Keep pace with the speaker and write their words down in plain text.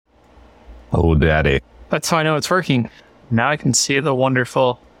Oh, daddy. That's how I know it's working. Now I can see the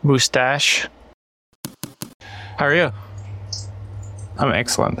wonderful moustache. How are you? I'm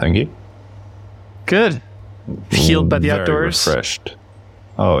excellent, thank you. Good. Healed by the Very outdoors? refreshed.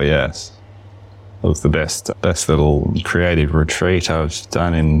 Oh, yes. It was the best little creative retreat I've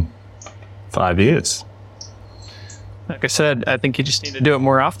done in 5 years. Like I said, I think you just need to do it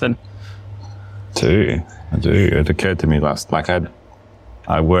more often. I do. It occurred to me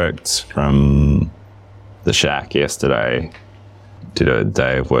I worked from the shack yesterday, did a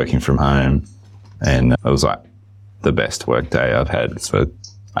day of working from home, and it was like the best work day I've had for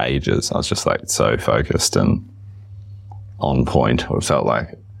ages. I was just like so focused and on point, or it felt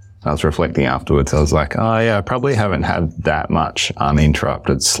like. I was reflecting afterwards. I was like, oh yeah, I probably haven't had that much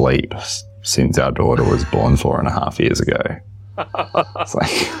uninterrupted sleep since our daughter was born 4.5 years ago. It's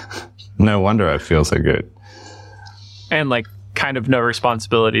like, no wonder I feel so good. And like kind of no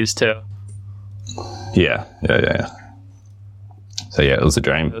responsibilities too. Yeah. So yeah, it was a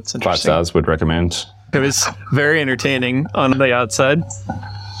dream. That's 5 interesting. stars, would recommend. It was very entertaining on the outside.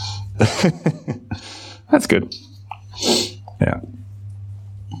 That's good. Yeah.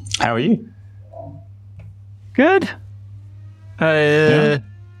 How are you? Good. I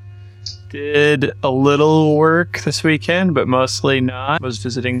did a little work this weekend, but mostly not. I was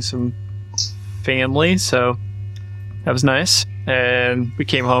visiting some family, so that was nice. And we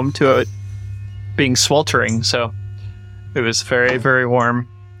came home to it being sweltering, so it was very, very warm.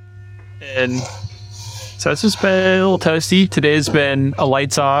 And so it's just been a little toasty. Today's been a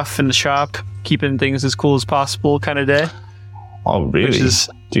lights off in the shop, keeping things as cool as possible kind of day. Oh, really? Which is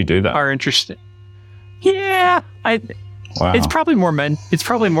Do you do that? Our interest. Yeah, Wow. It's probably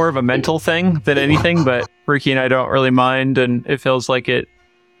more of a mental thing than anything. But Ricky and I don't really mind, and it feels like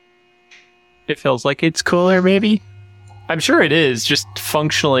it's cooler. Maybe I'm sure it is, just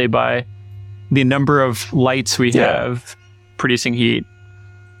functionally by the number of lights we have producing heat.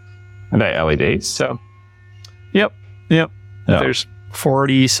 Are they LEDs? So, yep. There's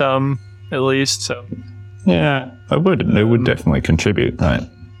 40 some at least. So. Yeah, it would definitely contribute, right?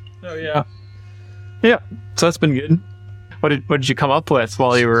 Oh yeah. So that's been good. What did you come up with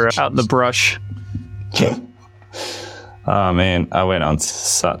while you were out in the brush? Oh man, I went on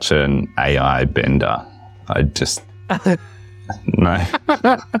such an AI bender. I just no,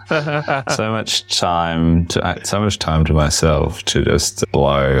 so much time to myself to just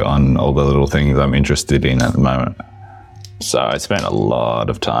blow on all the little things I'm interested in at the moment. So I spent a lot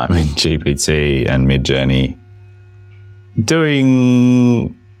of time in GPT and Midjourney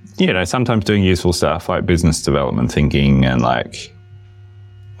doing, sometimes doing useful stuff like business development thinking and like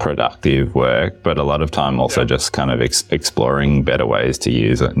productive work, but a lot of time also just kind of exploring better ways to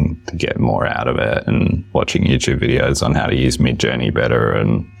use it and to get more out of it, and watching YouTube videos on how to use Midjourney better,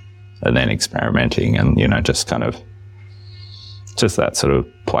 and then experimenting and, just that sort of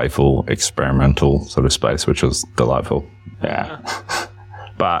playful, experimental sort of space, which was delightful. Yeah.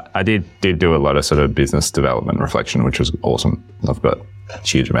 But I did do a lot of sort of business development reflection, which was awesome. I've got a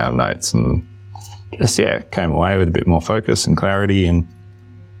huge amount of notes and just, came away with a bit more focus and clarity in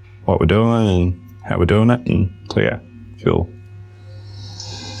what we're doing and how we're doing it. And so,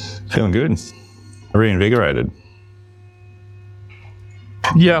 feeling good. Reinvigorated.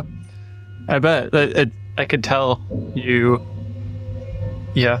 Yeah. I bet. I could tell you,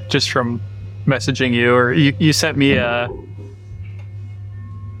 just from messaging you, or you sent me a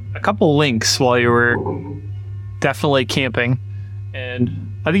couple links while you were definitely camping, and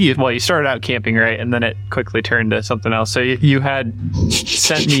I think you started out camping, right, and then it quickly turned to something else. So you had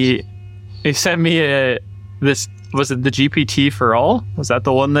sent me this, was it the GPT for all? Was that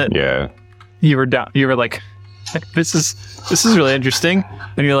the one that you were like, this is really interesting,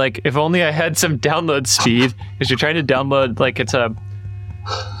 and you're like, if only I had some download speed, because you're trying to download, like, it's a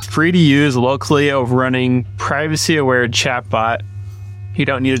free to use, locally running, privacy aware chatbot. You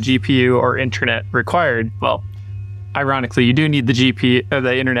don't need a GPU or internet required. Well, ironically, you do need the GPU or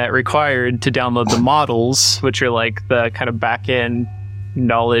the internet required to download the models, which are like the kind of back end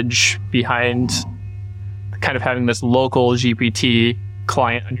knowledge behind kind of having this local GPT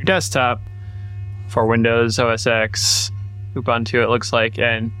client on your desktop for Windows, OS X, Ubuntu, it looks like.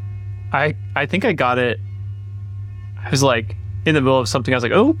 And I think I got it. I was like in the middle of something. I was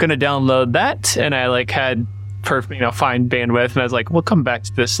like, oh, gonna download that. And I like had fine bandwidth. And I was like, we'll come back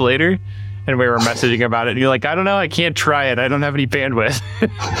to this later. And we were messaging about it. And you're like, I don't know. I can't try it. I don't have any bandwidth.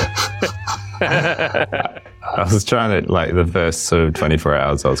 I was trying to, like, the first sort of 24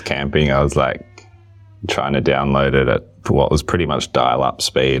 hours I was camping, I was like trying to download it at what was pretty much dial-up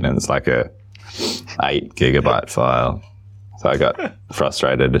speed. And it's like a 8 gigabyte file. So I got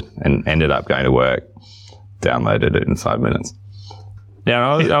frustrated and ended up going to work, downloaded it in 5 minutes.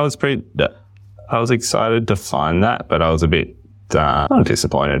 Yeah, I was excited to find that, but I was a bit not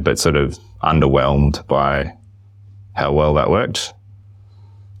disappointed, but sort of underwhelmed by how well that worked.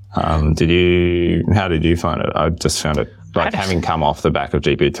 How did you find it? I just found it, like, having come off the back of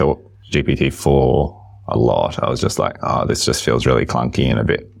GPT-4 a lot, I was just like, oh, this just feels really clunky and a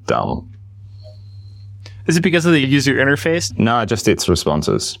bit dumb. Is it because of the user interface? No, just its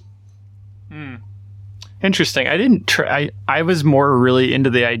responses. Interesting. I didn't try. I was more really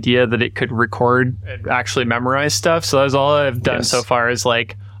into the idea that it could record and actually memorize stuff. So that's all I've done so far is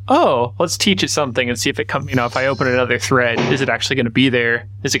like, oh, let's teach it something and see if it comes, if I open another thread, is it actually going to be there?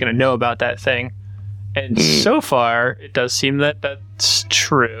 Is it going to know about that thing? And so far, it does seem that that's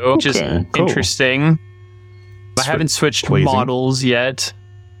true, which is interesting. I haven't switched models yet.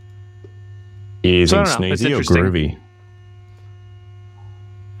 Using Sneezy or Groovy?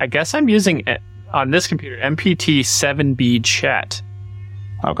 I guess I'm using, on this computer, MPT-7B chat.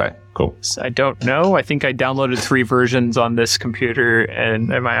 Okay, cool. So I don't know. I think I downloaded 3 versions on this computer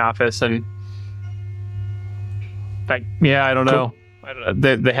and in my office, and I don't know. I don't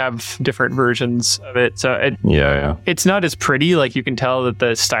know. They have different versions of it, so it's not as pretty. Like, you can tell that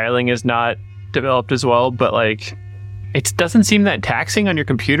the styling is not developed as well, but like, it doesn't seem that taxing on your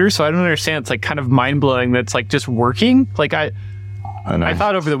computer. So I don't understand. It's like kind of mind blowing that it's like just working. Like I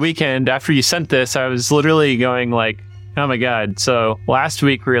thought over the weekend after you sent this, I was literally going like, oh my God. So last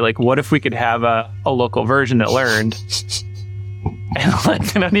week we were like, what if we could have a local version that learned? And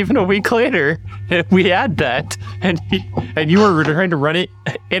like not even a week later, we had that, and you were trying to run it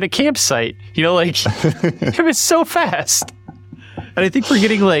in a campsite. Like it was so fast. And I think we're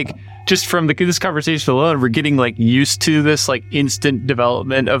getting like, just from this conversation alone, we're getting like used to this like instant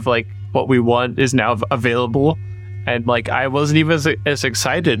development of like what we want is now available. And like, I wasn't even as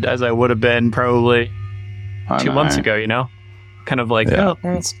excited as I would have been probably 2 months ago, kind of like, oh,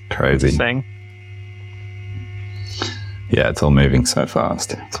 that's crazy thing. Yeah, it's all moving so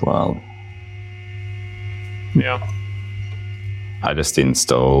fast. It's wild. Yeah. I just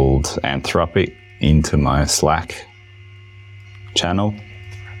installed Anthropic into my Slack channel.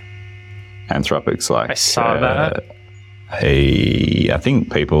 Anthropic's like, I saw that. I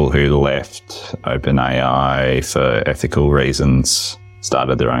think people who left OpenAI for ethical reasons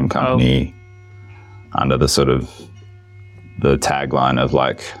started their own company under the sort of the tagline of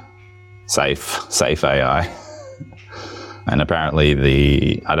like safe AI. And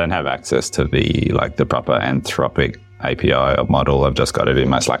apparently I don't have access to the proper Anthropic API or model. I've just got it in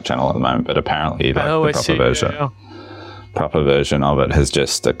my Slack channel at the moment, but apparently the proper version of it has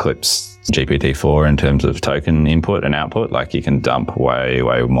just eclipsed GPT-4 in terms of token input and output. Like, you can dump way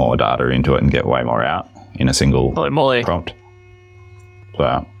more data into it and get way more out in a single prompt.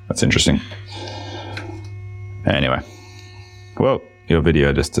 So that's interesting. Anyway, well, your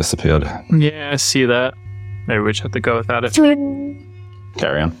video just disappeared. Yeah, I see that. Maybe we just have to go without it.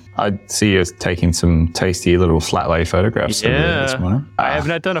 Carry on. I see you taking some tasty little flat lay photographs this morning. I have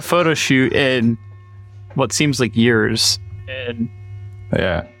not done a photo shoot in what seems like years. And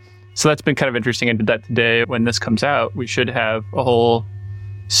yeah. So that's been kind of interesting. I did that today. When this comes out, we should have a whole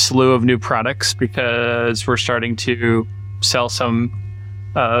slew of new products because we're starting to sell some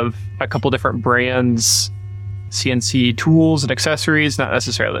of a couple different brands, CNC tools and accessories, not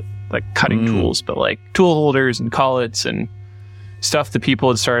necessarily like cutting tools, but like tool holders and collets and stuff that people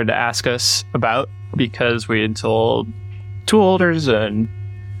had started to ask us about because we had sold tool holders, and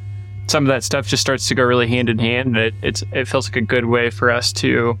some of that stuff just starts to go really hand in hand. And it feels like a good way for us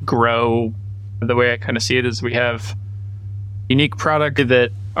to grow. The way I kind of see it is we have unique product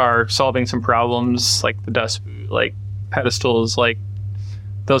that are solving some problems, like the dust boot, like pedestals, like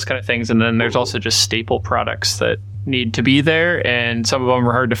those kind of things. And then there's also just staple products that need to be there, and some of them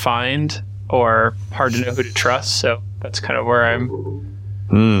are hard to find or hard to know who to trust. So that's kind of where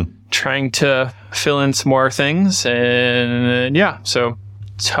I'm trying to fill in some more things. And so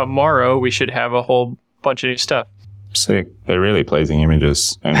tomorrow we should have a whole bunch of new stuff. Sick. They're really pleasing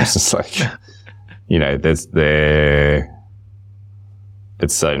images. And it's just like, it's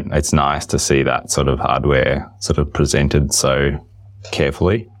nice to see that sort of hardware sort of presented so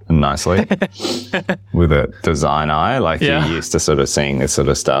carefully and nicely with a design eye. Like you're used to sort of seeing this sort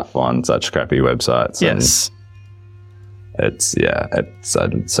of stuff on such crappy websites. Yes. And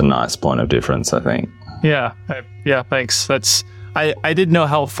it's a nice point of difference, I think. Yeah. Thanks. I didn't know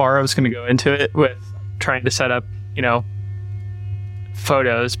how far I was going to go into it with trying to set up,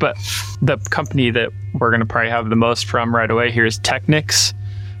 photos, but the company that we're going to probably have the most from right away here is Techniks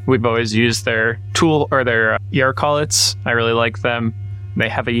we've always used their tool or their ER callets. I really like them. They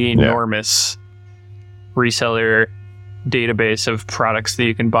have an enormous reseller database of products that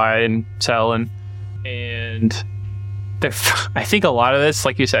you can buy and sell, and I think a lot of this,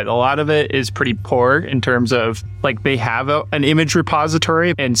 like you said, a lot of it is pretty poor in terms of like they have an image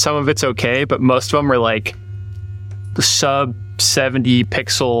repository and some of it's okay, but most of them are like the sub 70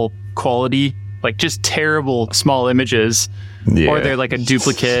 pixel quality, like just terrible small images, or they're like a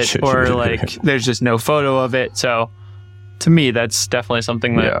duplicate, or like there's just no photo of it. So to me, that's definitely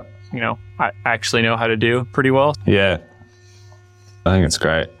something that I actually know how to do pretty well. Yeah, I think it's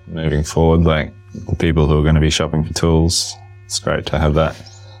great moving forward. Like people who are going to be shopping for tools, it's great to have that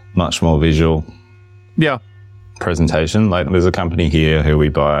much more visual presentation. Like there's a company here who we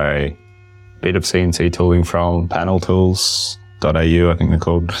buy a bit of CNC tooling from, paneltools.au, I think they're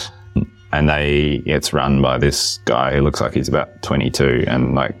called. And it's run by this guy who looks like he's about 22,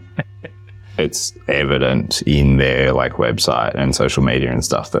 and like it's evident in their like website and social media and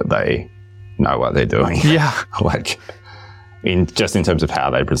stuff that they know what they're doing. Yeah. Like in terms of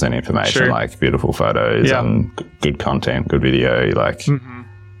how they present information, like beautiful photos and good content, good video, like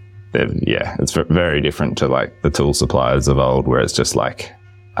it's very different to like the tool suppliers of old, where it's just like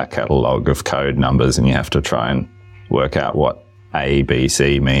a catalog of code numbers and you have to try and work out what A, B,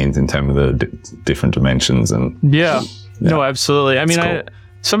 C means in terms of the different dimensions. And no, absolutely. I mean,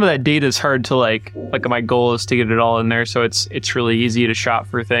 some of that data is hard to like my goal is to get it all in there, so it's really easy to shop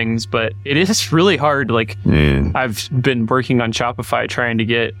for things, but it is really hard. Like I've been working on Shopify trying to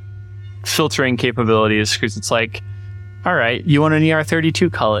get filtering capabilities, because it's like, all right, you want an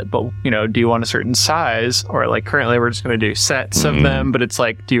ER32 cullet, but do you want a certain size? Or like currently we're just going to do sets of them, but it's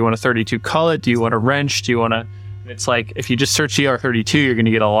like, do you want a 32 cullet? Do you want a wrench? Do you want to? It's like, if you just search ER32, you're going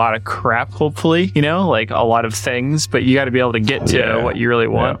to get a lot of crap, hopefully, like a lot of things, but you got to be able to get to what you really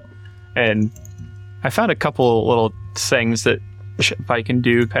want. Yeah. And I found a couple little things that I can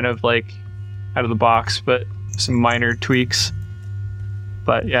do kind of like out of the box, but some minor tweaks.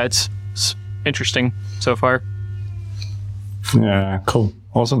 But yeah, it's interesting so far. Yeah, cool.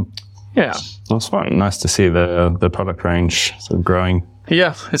 Awesome. Yeah. That's fun. Nice to see the product range sort of growing.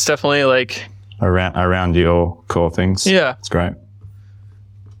 Yeah, it's definitely like around your core things. Yeah. It's great.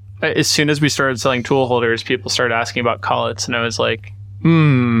 As soon as we started selling tool holders, people started asking about collets, and I was like,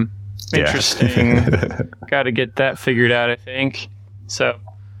 interesting. Got to get that figured out, I think. So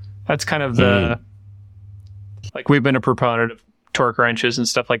that's kind of like we've been a proponent of torque wrenches and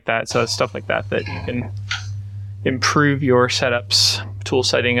stuff like that. So it's stuff like that you can improve your setups, tool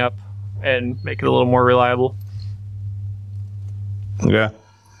setting up, and make it a little more reliable. Yeah.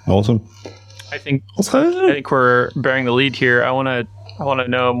 Awesome. I think we're bearing the lead here. I want to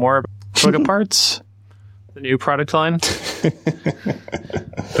know more about TwiggaParts, the new product line.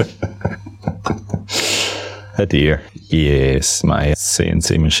 Oh dear. Yes, my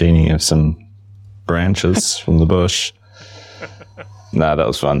CNC machining of some branches from the bush. No, that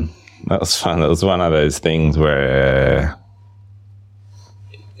was fun. That was one of those things where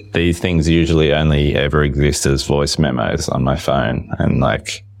these things usually only ever exist as voice memos on my phone, and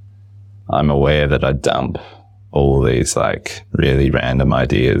like I'm aware that I dump all these like really random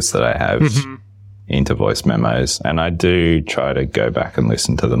ideas that I have into voice memos, and I do try to go back and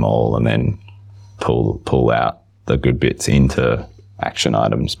listen to them all and then pull out the good bits into action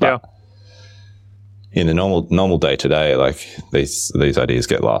items. But in a normal day to day, like these ideas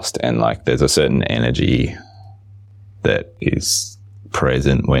get lost, and like there's a certain energy that is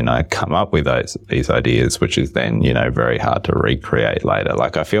present when I come up with these ideas, which is then, very hard to recreate later.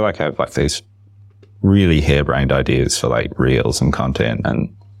 Like I feel like I have like these really harebrained ideas for like reels and content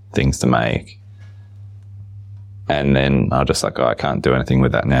and things to make. And then I'll just like, I can't do anything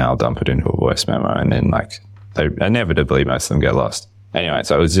with that now. I'll dump it into a voice memo, and then like they inevitably most of them get lost. Anyway,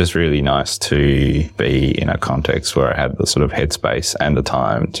 so it was just really nice to be in a context where I had the sort of headspace and the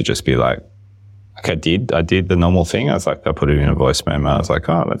time to just be like I did the normal thing. I was like, I put it in a voice memo. I was like,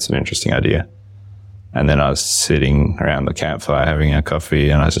 oh, that's an interesting idea. And then I was sitting around the campfire having a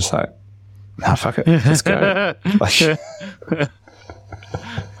coffee, and I was just like, nah, fuck it, let's go. So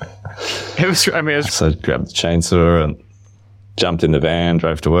I grabbed the chainsaw and jumped in the van,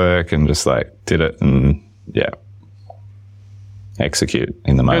 drove to work, and just like did it, and execute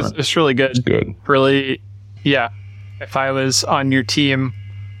in the moment. It's really good. It's good. Really, yeah. If I was on your team,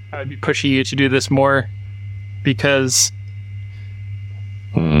 I would be pushing you to do this more, because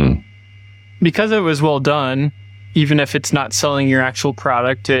it was well done. Even if it's not selling your actual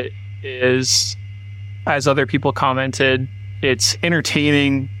product, it is, as other people commented, it's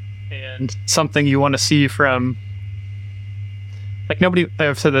entertaining and something you want to see from like nobody,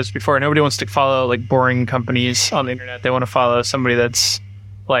 I've said this before, nobody wants to follow like boring companies on the internet. They want to follow somebody that's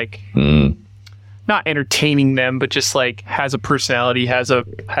like not entertaining them, but just like has a personality, has a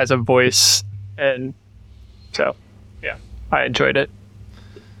voice. And so, yeah, I enjoyed it.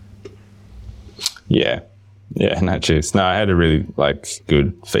 Yeah. Yeah, no, cheers. No, I had a really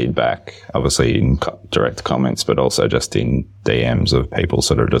good feedback, obviously in direct comments, but also just in DMs of people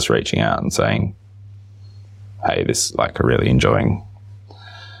sort of just reaching out and saying, hey, this I'm really enjoying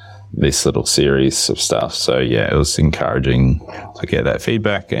this little series of stuff. So yeah, it was encouraging to get that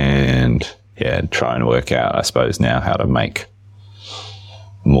feedback and try and work out, I suppose, now how to make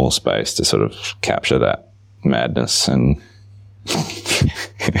more space to sort of capture that madness and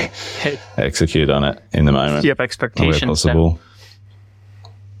execute on it in the moment. You have expectations. Where possible.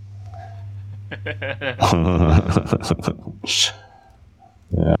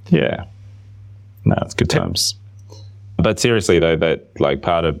 Yeah. No, it's good times. But seriously though, that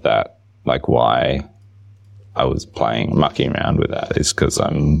part of that, why I was mucking around with that is because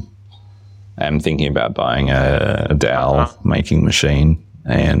I'm thinking about buying a dowel making machine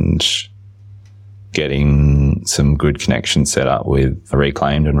and getting some good connections set up with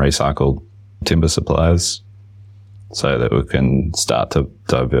reclaimed and recycled timber suppliers so that we can start to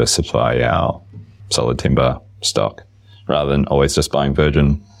diversify our solid timber stock rather than always just buying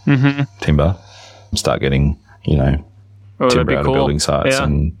virgin timber. Start getting, timber out of building sites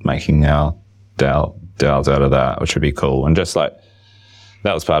and making our dowels out of that, which would be cool. And just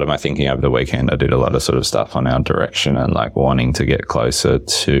that was part of my thinking over the weekend. I did a lot of sort of stuff on our direction and wanting to get closer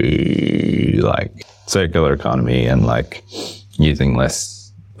to circular economy and using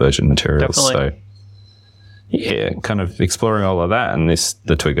less virgin materials. Definitely. So yeah, kind of exploring all of that. And the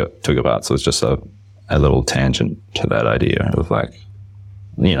TwiggaParts was just a little tangent to that idea of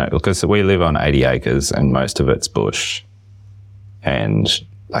because we live on 80 acres and most of it's bush. And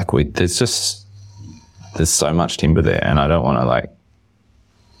there's so much timber there and I don't want to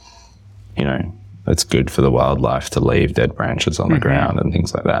it's good for the wildlife to leave dead branches on the ground and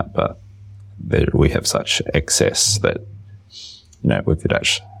things like that. But we have such excess that, we could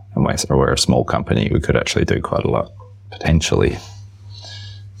actually, and we're a small company, we could actually do quite a lot potentially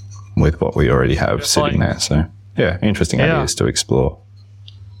with what we already have sitting there. So yeah, interesting ideas to explore.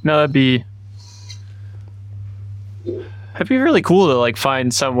 No, that'd be really cool to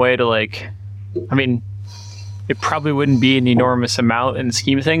find some way to it probably wouldn't be an enormous amount in the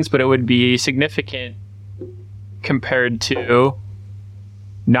scheme of things, but it would be significant compared to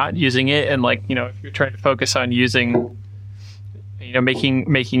not using it. And if you're trying to focus on using,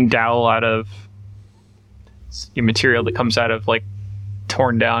 making dowel out of material that comes out of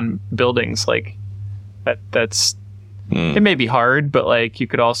torn down buildings, that's it may be hard, but you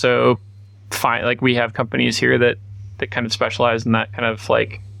could also find we have companies here that kind of specialize in that kind of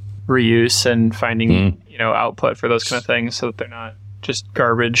reuse and finding output for those kind of things so that they're not just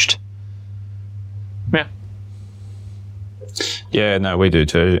garbaged. Yeah, no, we do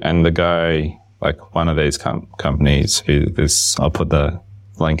too. And the guy, one of these companies I'll put the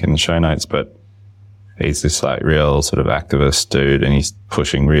link in the show notes, but he's this real sort of activist dude and he's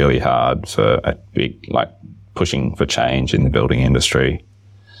pushing really hard for a big pushing for change in the building industry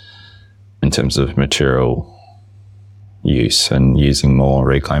in terms of material use and using more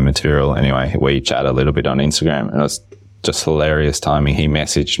reclaimed material. Anyway, we chat a little bit on Instagram and it was just hilarious timing. He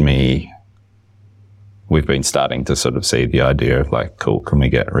messaged me. We've been starting to sort of see the idea of cool, can we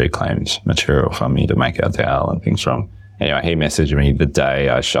get reclaimed material from you to make our dowel and things from. Anyway, he messaged me the day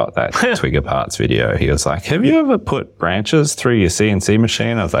I shot that TwiggaParts video. He was like, have you ever put branches through your CNC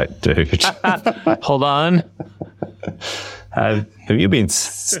machine? I was like, dude. Hold on. Have you been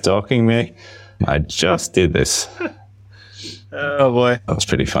stalking me? I just did this. Oh boy. That was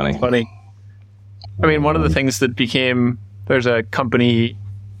pretty funny. I mean, one of the things that there's a company,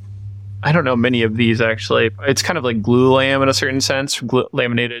 I don't know many of these actually. It's kind of like glue lam in a certain sense,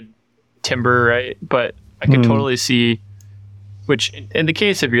 laminated timber, right? But I could totally see, which in the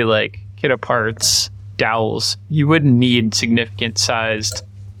case of your TwiggaParts dowels, you wouldn't need significant sized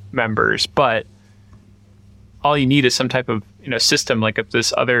members, but all you need is some type of system. If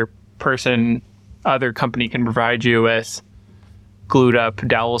this other company can provide you with glued up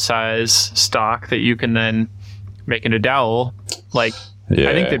dowel size stock that you can then make into dowel, I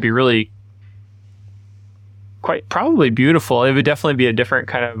think that'd be really quite probably beautiful. It would definitely be a different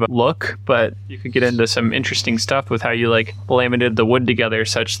kind of look, but you could get into some interesting stuff with how you laminated the wood together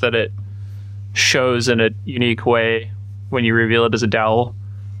such that it shows in a unique way when you reveal it as a dowel.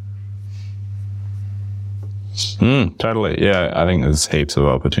 Totally. Yeah, I think there's heaps of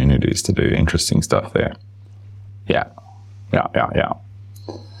opportunities to do interesting stuff there. Yeah. Yeah.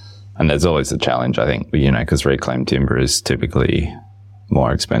 And there's always the challenge, I think, because reclaimed timber is typically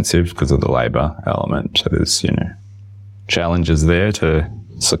more expensive because of the labor element. So there's, challenges there to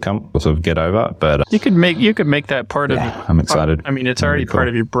sort of get over. But you could make that part of. I'm excited. I mean, it's already part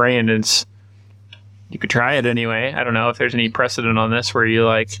of your brain. You could try it anyway. I don't know if there's any precedent on this where you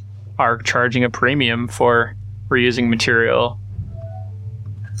are charging a premium for reusing material.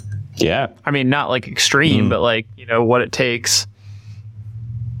 Yeah. I mean, not extreme, but what it takes.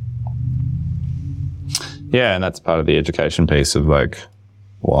 Yeah, and that's part of the education piece of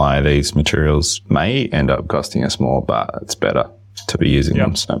why these materials may end up costing us more, but it's better to be using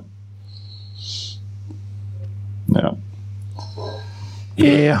them. So,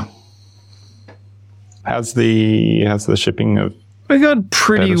 yeah. How's the shipping of? We got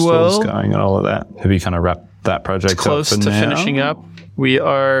pretty well going and all of that. Have you kind of wrapped that project close up to now? Finishing up? We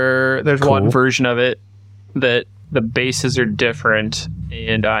are. There's one version of it that the bases are different,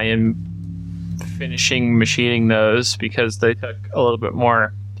 and I am finishing machining those because they took a little bit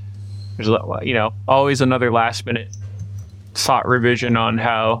more. There's always another last minute thought revision on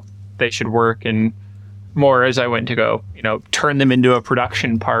how they should work, and more as I went to go turn them into a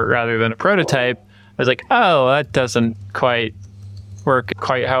production part rather than a prototype. I was like, oh, that doesn't quite work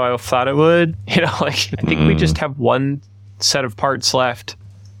quite how I thought it would. I think we just have one set of parts left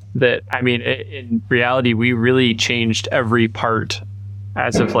that, I mean, in reality, we really changed every part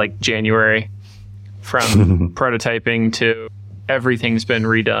as of January. From prototyping to everything's been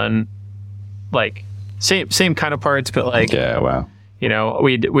redone, same kind of parts, but yeah, wow.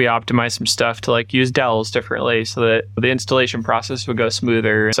 We optimized some stuff to use dowels differently so that the installation process would go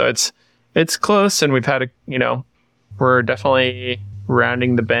smoother. So it's close, and we've had we're definitely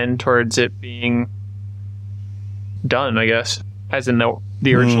rounding the bend towards it being done, I guess, as in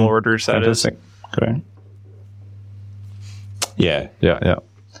the original orders. That fantastic. Is okay. Yeah.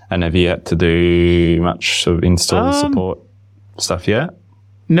 And have you had to do much sort of install support stuff yet?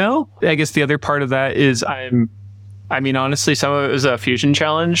 No. I guess the other part of that is honestly, some of it was a fusion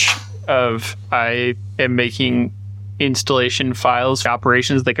challenge of I am making installation files,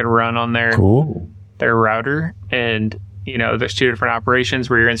 operations that can run on their router. And, there's two different operations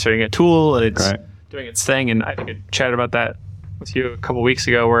where you're inserting a tool and it's doing its thing. And I think I chatted about that with you a couple weeks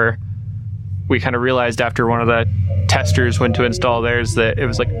ago where we kind of realized after one of the testers went to install theirs that it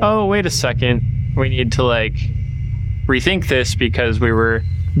was oh, wait a second, we need to rethink this because we were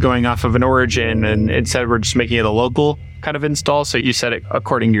going off of an origin, and instead we're just making it a local kind of install. So you set it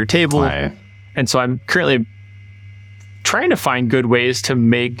according to your table. Right. And so I'm currently trying to find good ways to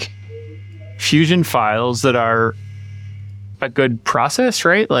make fusion files that are a good process,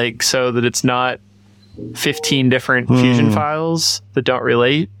 right? So that it's not 15 different fusion files that don't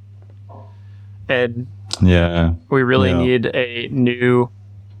relate. And we really need a new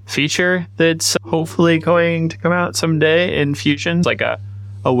feature that's hopefully going to come out someday in Fusion.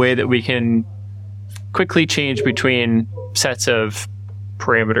 A way that we can quickly change between sets of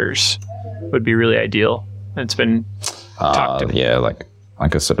parameters would be really ideal. It's been talked about. Yeah, like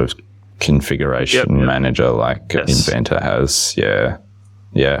a sort of configuration manager Inventor has. Yeah,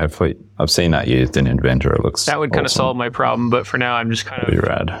 hopefully I've seen that used in Inventor. It looks that would kind of solve my problem, but for now I'm just kind of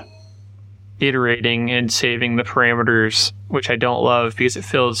rad. Iterating and saving the parameters, which I don't love because it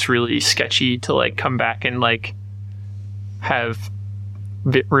feels really sketchy to come back and have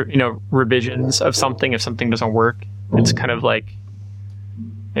revisions of something if something doesn't work. It's kind of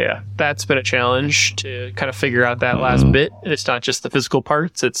that's been a challenge to kind of figure out that last bit. It's not just the physical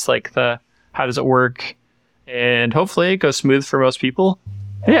parts, it's the how does it work, and hopefully it goes smooth for most people.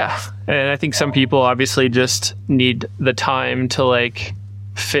 And I think some people obviously just need the time to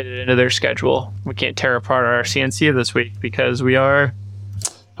fit it into their schedule. We can't tear apart our CNC this week because we are,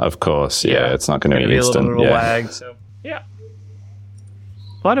 of course, it's not going to be instant. A little lag. So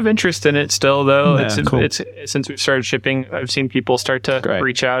a lot of interest in it still, though. It's since we've started shipping, I've seen people start to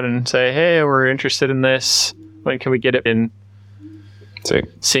reach out and say, "Hey, we're interested in this. When can we get it in?"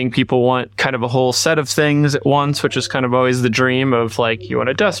 Seeing people want kind of a whole set of things at once, which is kind of always the dream of you want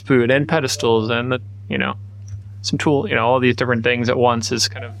a dust boot and pedestals and some tool, all these different things at once has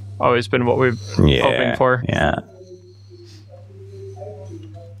kind of always been what we've hoping for. Yeah.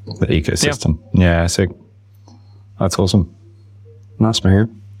 The ecosystem. Yeah, sick. That's awesome. Nice to hear.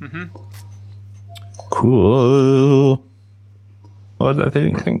 Cool. Well, I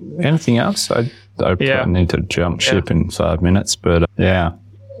think anything else? I need to jump ship in 5 minutes, but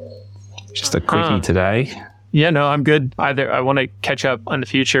just a quickie today. Yeah, no, I'm good. Either I want to catch up on the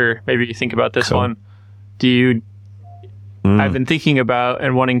future. Maybe you think about this one. Do you? I've been thinking about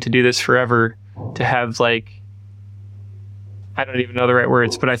and wanting to do this forever, to have I don't even know the right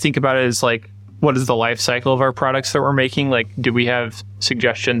words, but I think about it as like, what is the life cycle of our products that we're making? Like, do we have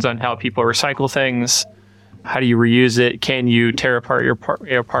suggestions on how people recycle things? How do you reuse it? Can you tear apart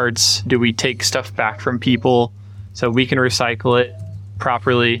your parts? Do we take stuff back from people so we can recycle it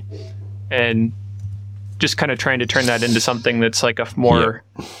properly? And just kind of trying to turn that into something that's like a more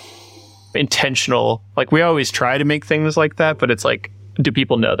intentional. Like, we always try to make things like that, but it's like, do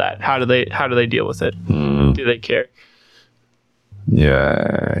people know that? How do they deal with it? Do they care?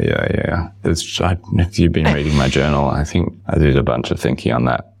 Yeah. If you've been reading my journal, I think I did a bunch of thinking on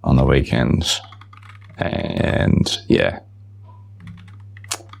that on the weekends. And yeah,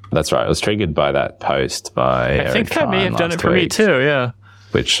 that's right. I was triggered by that post by I think that may have done it for me too, yeah.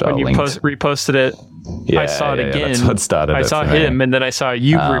 Which when you reposted it, I saw it again. That's what started I saw him, and then I saw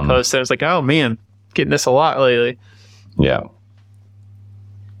you repost it. I was like, oh man, getting this a lot lately. Yeah.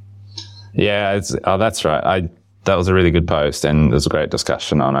 Yeah, that's right. That was a really good post, and there was a great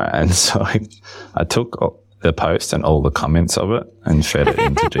discussion on it. And so I took the post and all the comments of it and fed it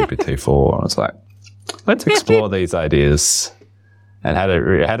into GPT-4. And I was like, let's explore these ideas, and had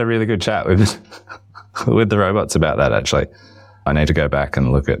a really good chat with the robots about that. Actually, I need to go back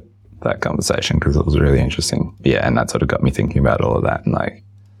and look at that conversation because it was really interesting. Yeah, and that sort of got me thinking about all of that and like,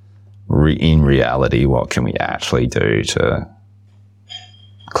 in reality, what can we actually do to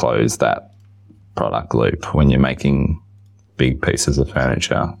close that product loop when you're making big pieces of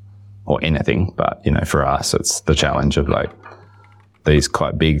furniture or anything? But for us, it's the challenge of like these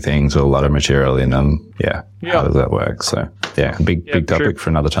quite big things with a lot of material in them. Yeah. How does that work? So yeah, big topic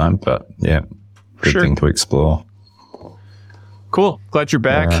for another time, but yeah, good thing to explore. Cool. Glad you're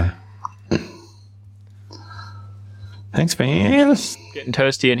back. Thanks, man. Getting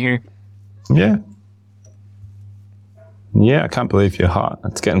toasty in here. Yeah. Yeah, I can't believe you're hot.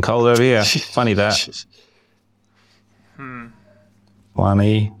 It's getting cold over here. Funny that.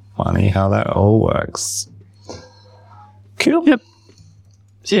 Funny how that all works. Cool. Yep.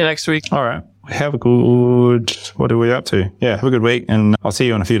 See you next week. All right. Have a good... What are we up to? Yeah, have a good week, and I'll see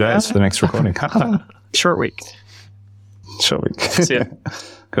you in a few days for the next recording. Short week. See ya.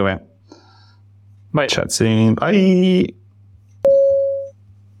 Cool, man. Bye. Chat soon. Bye.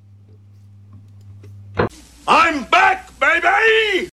 I'm back, baby!